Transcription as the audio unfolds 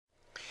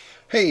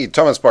Hey,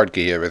 Thomas Bartke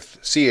here with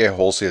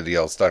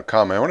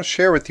CAWholesaleDeals.com. I want to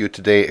share with you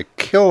today a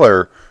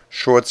killer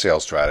short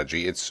sale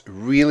strategy. It's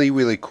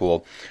really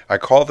cool. I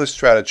call this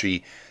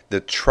strategy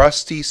the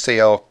trusty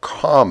sale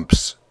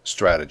comps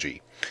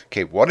strategy.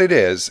 Okay, what it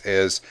is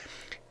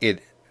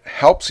it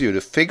helps you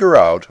to figure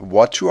out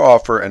what to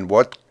offer and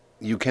what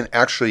you can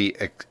actually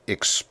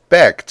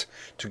expect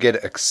to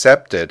get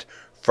accepted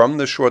from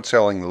the short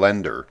selling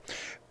lender.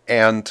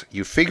 And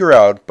you figure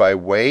out by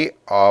way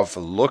of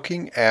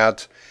looking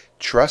at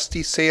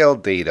trusty sale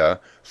data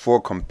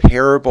for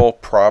comparable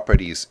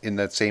properties in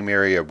that same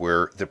area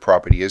where the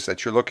property is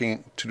that you're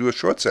looking to do a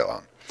short sale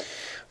on.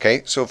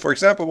 Okay, so for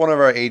example, one of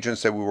our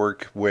agents that we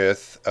work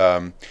with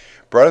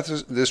brought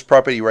us this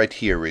property right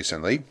here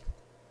recently.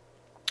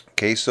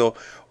 Okay, so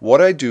what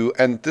I do,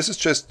 and this is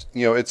just,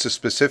 it's a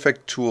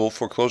specific tool,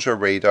 Foreclosure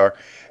Radar,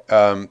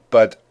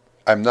 but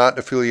I'm not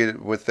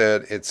affiliated with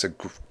it. It's a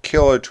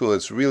killer tool.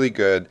 It's really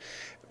good,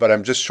 but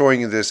I'm just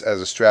showing you this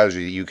as a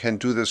strategy. You can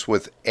do this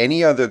with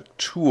any other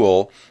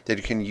tool that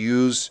you can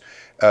use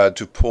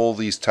to pull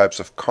these types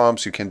of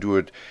comps. You can do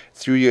it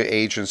through your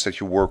agents that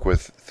you work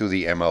with through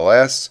the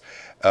MLS.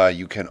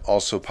 You can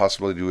also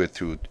possibly do it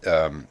through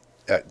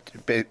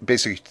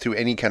basically through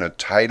any kind of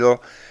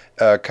title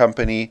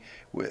company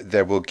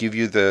that will give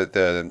you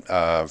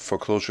the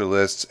foreclosure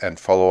lists and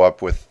follow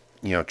up with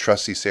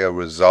trusty sale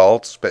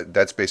results. But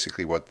that's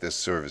basically what this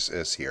service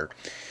is here.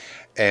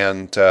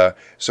 And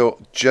so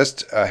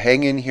just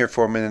hang in here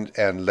for a minute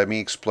and let me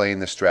explain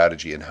the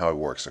strategy and how it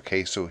works.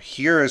 Okay, so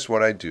here is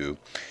what I do.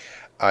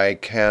 I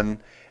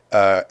can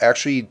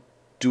actually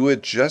do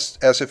it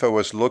just as if I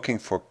was looking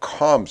for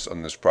comps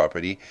on this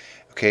property.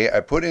 Okay, I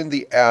put in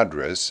the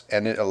address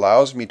and it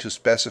allows me to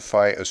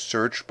specify a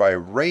search by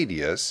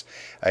radius.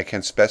 I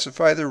can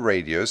specify the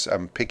radius.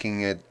 I'm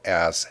picking it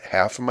as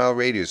half-a-mile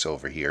radius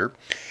over here.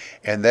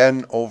 And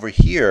then over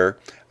here,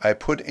 I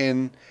put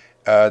in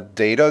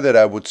data that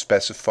I would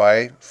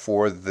specify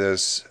for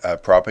this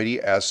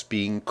property as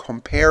being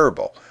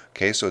comparable.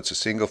 Okay, so it's a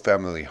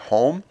single-family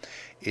home.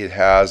 It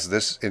has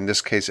this, in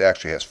this case, it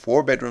actually has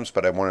 4 bedrooms,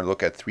 but I want to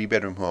look at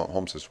 3-bedroom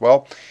homes as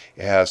well.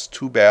 It has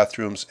 2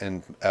 bathrooms,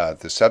 and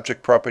the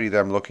subject property that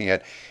I'm looking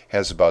at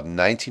has about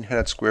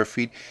 1,900 square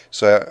feet.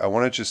 So I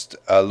want to just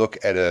look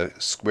at a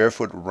square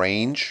foot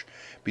range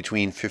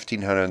between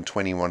 1,500 and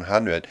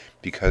 2,100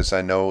 because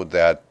I know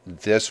that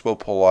this will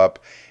pull up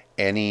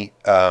any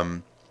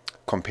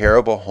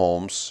comparable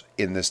homes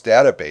in this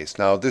database.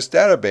 Now, this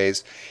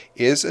database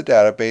is a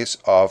database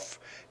of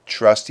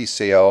trusty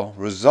sale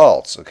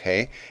results,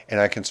 okay? And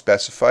I can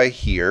specify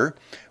here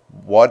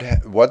what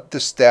the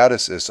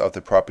status is of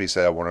the properties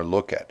that I want to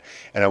look at.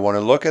 And I want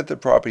to look at the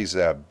properties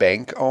that are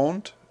bank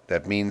owned.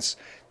 That means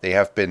they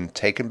have been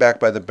taken back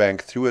by the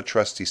bank through a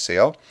trustee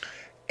sale.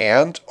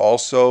 And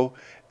also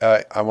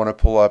I want to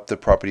pull up the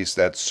properties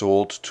that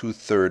sold to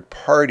third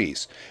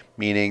parties,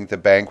 meaning the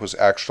bank was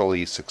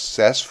actually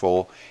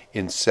successful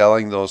in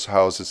selling those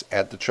houses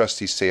at the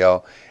trustee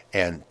sale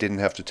and didn't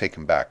have to take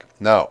them back.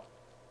 Now,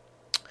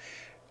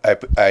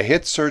 I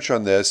hit search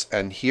on this,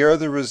 and here are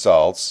the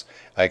results.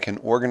 I can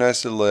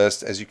organize the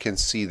list. As you can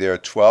see, there are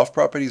 12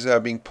 properties that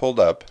are being pulled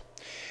up.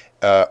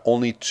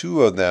 Only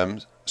 2 of them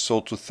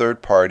sold to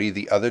third party.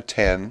 The other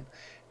 10,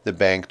 the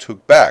bank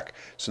took back.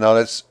 So now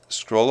let's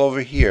scroll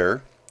over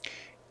here,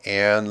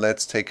 and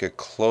let's take a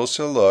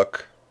closer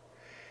look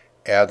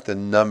at the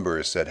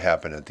numbers that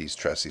happen at these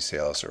trustee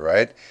sales. All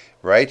right,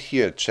 right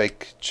here,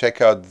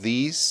 check out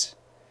these.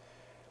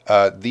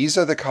 These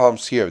are the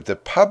columns here. The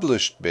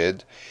published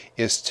bid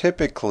is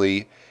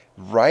typically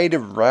right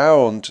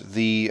around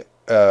the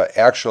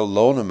actual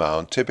loan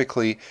amount,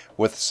 typically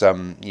with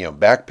some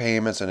back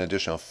payments and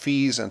additional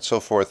fees and so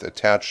forth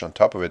attached on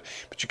top of it.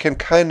 But you can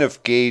kind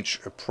of gauge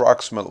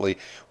approximately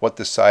what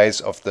the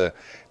size of the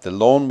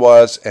loan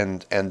was,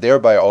 and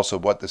thereby also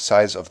what the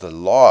size of the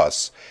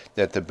loss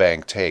that the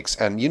bank takes.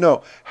 And you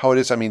know how it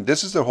is. I mean,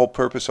 this is the whole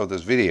purpose of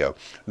this video.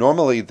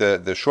 Normally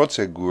the short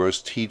sale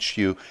gurus teach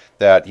you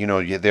that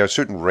there are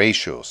certain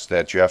ratios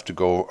that you have to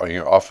go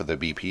off of the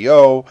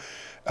BPO,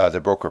 the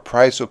broker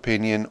price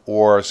opinion,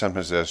 or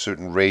sometimes there are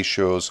certain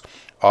ratios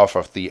off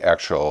of the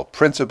actual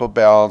principal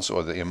balance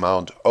or the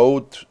amount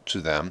owed to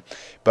them.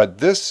 But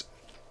this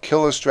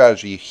killer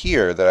strategy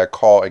here that I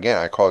call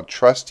it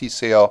trustee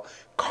sale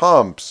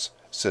comps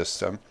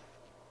system,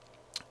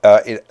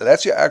 it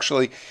lets you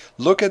actually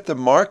look at the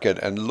market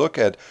and look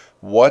at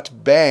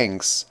what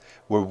banks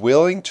were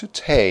willing to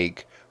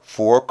take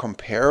for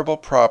comparable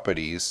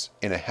properties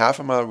in a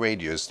half-a-mile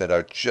radius that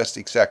are just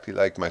exactly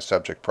like my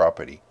subject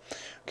property.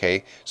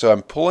 Okay, so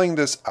I'm pulling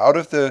this out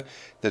of the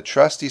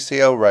trustee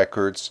sale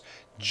records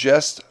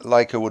just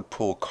like I would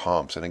pull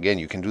comps. And again,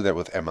 you can do that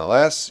with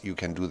MLS. You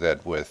can do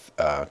that with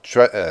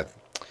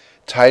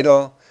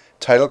title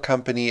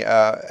company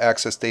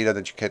access data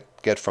that you can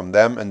get from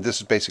them. And this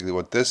is basically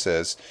what this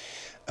is.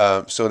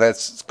 So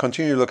let's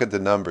continue to look at the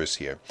numbers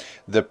here.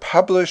 The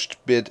published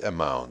bid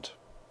amount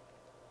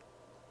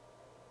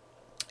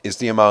is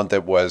the amount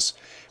that was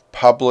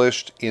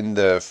published in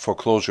the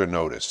foreclosure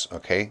notice.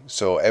 Okay,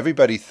 so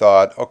everybody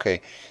thought,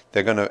 okay,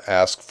 they're going to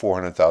ask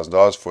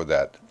 $400,000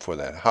 for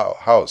that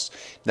house.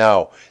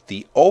 Now,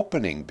 the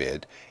opening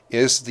bid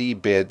is the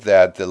bid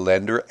that the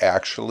lender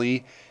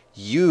actually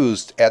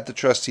used at the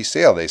trustee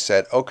sale. They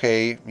said,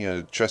 okay,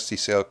 the trustee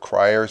sale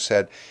crier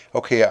said,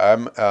 okay,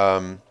 I'm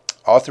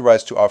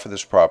authorized to offer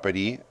this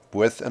property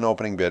with an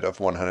opening bid of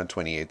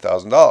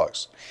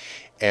 $128,000.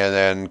 And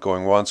then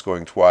going once,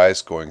 going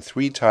twice, going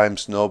 3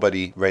 times,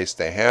 nobody raised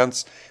their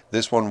hands.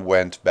 This one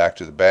went back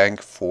to the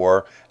bank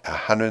for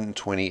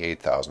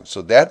 $128,000.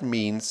 So that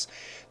means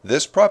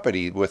this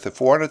property with a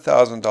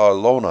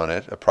 $400,000 loan on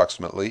it,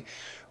 approximately,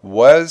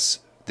 was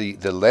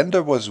the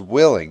lender was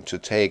willing to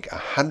take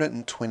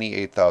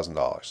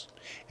 $128,000.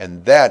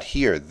 And that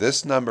here,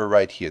 this number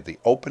right here, the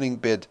opening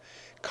bid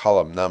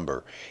column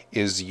number,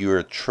 is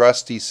your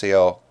trustee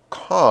sale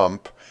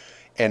comp.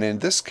 And in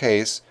this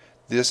case,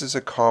 this is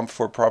a comp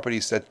for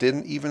properties that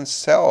didn't even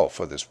sell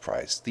for this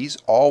price. These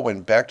all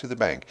went back to the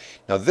bank.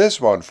 Now this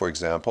one, for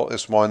example,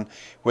 is one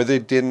where they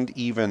didn't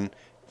even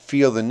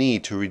feel the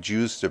need to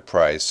reduce the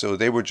price. So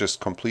they were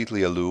just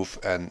completely aloof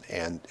and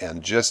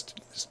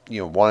just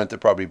wanted the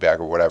property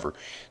back or whatever.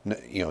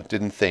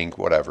 Didn't think,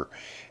 whatever.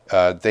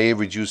 They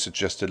reduced it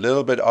just a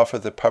little bit off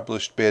of the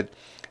published bid.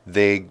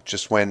 They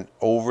just went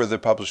over the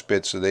published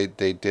bid, so they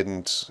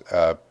didn't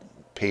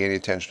pay any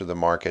attention to the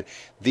market.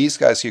 These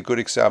guys here, good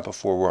example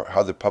for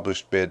how the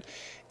published bid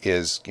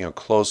is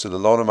close to the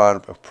loan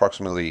amount,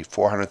 approximately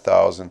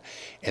 $400,000,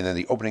 and then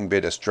the opening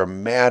bid is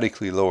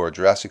drastically lower,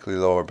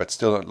 but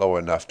still not low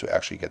enough to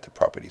actually get the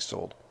property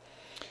sold.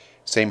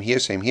 Same here,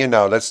 same here.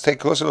 Now let's take a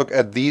closer look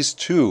at these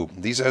two.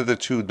 These are the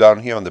two down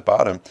here on the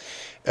bottom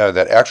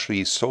that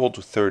actually sold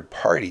to third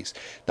parties.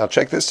 Now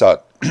check this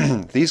out.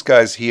 These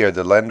guys here,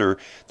 the lender,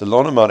 the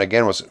loan amount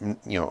again was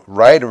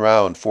right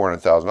around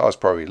 $400,000,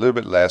 probably a little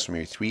bit less,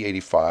 maybe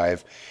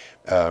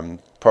 $385,000.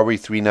 Probably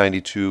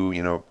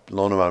 $392,000,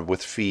 loan amount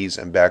with fees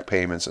and back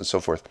payments and so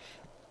forth.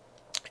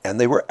 And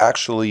they were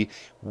actually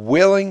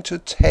willing to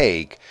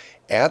take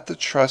at the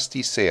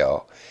trustee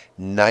sale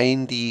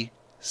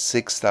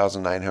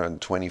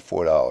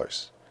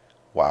 $96,924.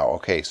 Wow.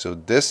 Okay, so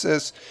this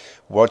is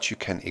what you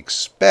can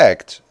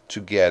expect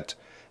to get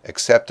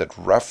accepted,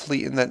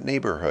 roughly in that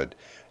neighborhood,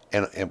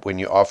 and when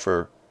you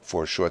offer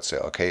for a short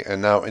sale. Okay,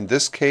 and now in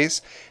this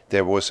case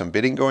there was some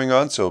bidding going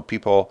on, so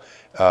people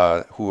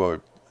who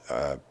are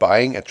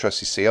buying at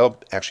trustee sale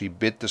actually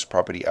bid this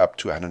property up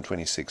to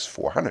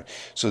 $126,400.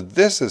 So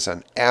this is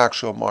an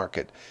actual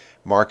market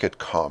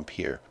comp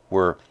here,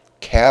 where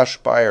cash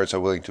buyers are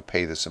willing to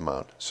pay this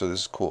amount. So this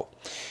is cool.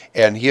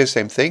 And here,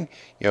 same thing,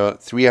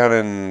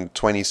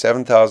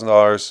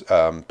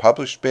 $327,000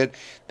 published bid.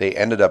 They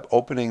ended up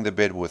opening the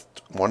bid with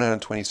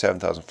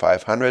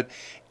 $127,500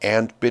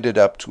 and bid it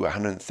up to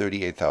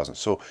 $138,000.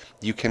 So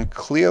you can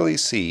clearly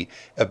see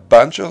a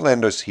bunch of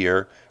lenders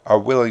here are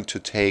willing to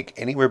take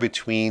anywhere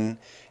between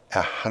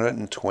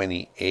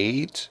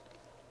 $128,000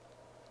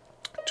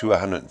 to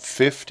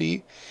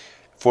 $150,000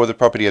 for the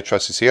property at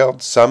trustee sale.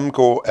 Some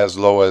go as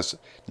low as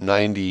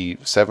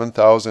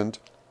 $97,000,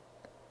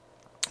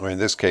 or in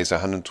this case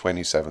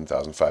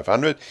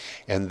 $127,500,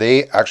 and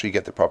they actually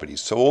get the property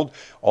sold.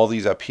 All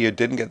these up here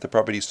didn't get the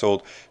property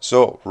sold.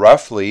 So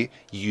roughly,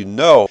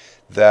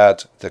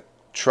 that the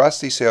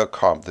trustee sale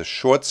comp, the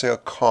short sale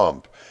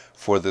comp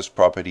for this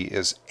property,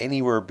 is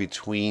anywhere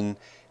between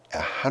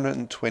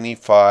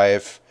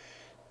 $125,000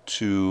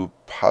 to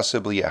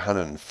possibly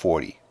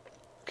 $140,000.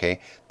 Okay,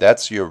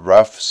 that's your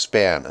rough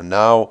span. And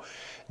now,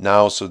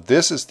 so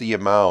this is the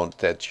amount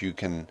that you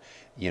can,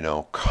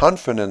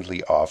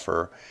 confidently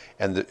offer,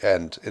 and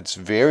it's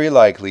very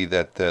likely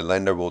that the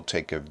lender will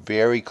take a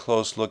very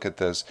close look at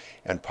this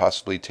and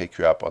possibly take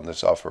you up on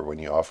this offer when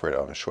you offer it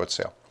on a short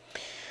sale.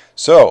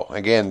 So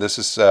again, this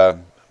is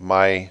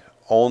my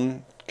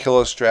own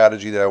killer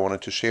strategy that I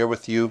wanted to share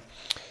with you.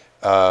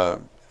 I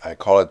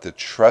call it the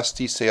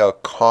trustee sale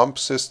comp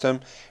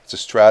system. It's a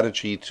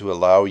strategy to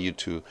allow you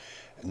to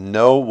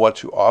know what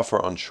to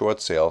offer on short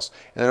sales,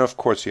 and then of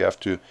course you have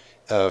to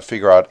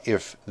figure out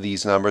if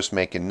these numbers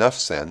make enough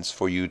sense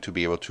for you to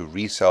be able to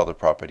resell the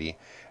property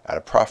at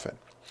a profit.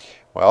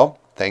 Well,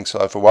 thanks a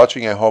lot for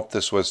watching. I hope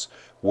this was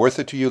worth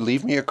it to you.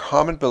 Leave me a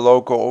comment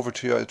below. Go over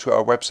to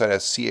our website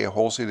at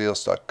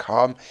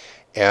cawholesadedeals.com,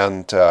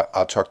 and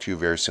I'll talk to you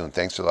very soon.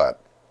 Thanks a lot.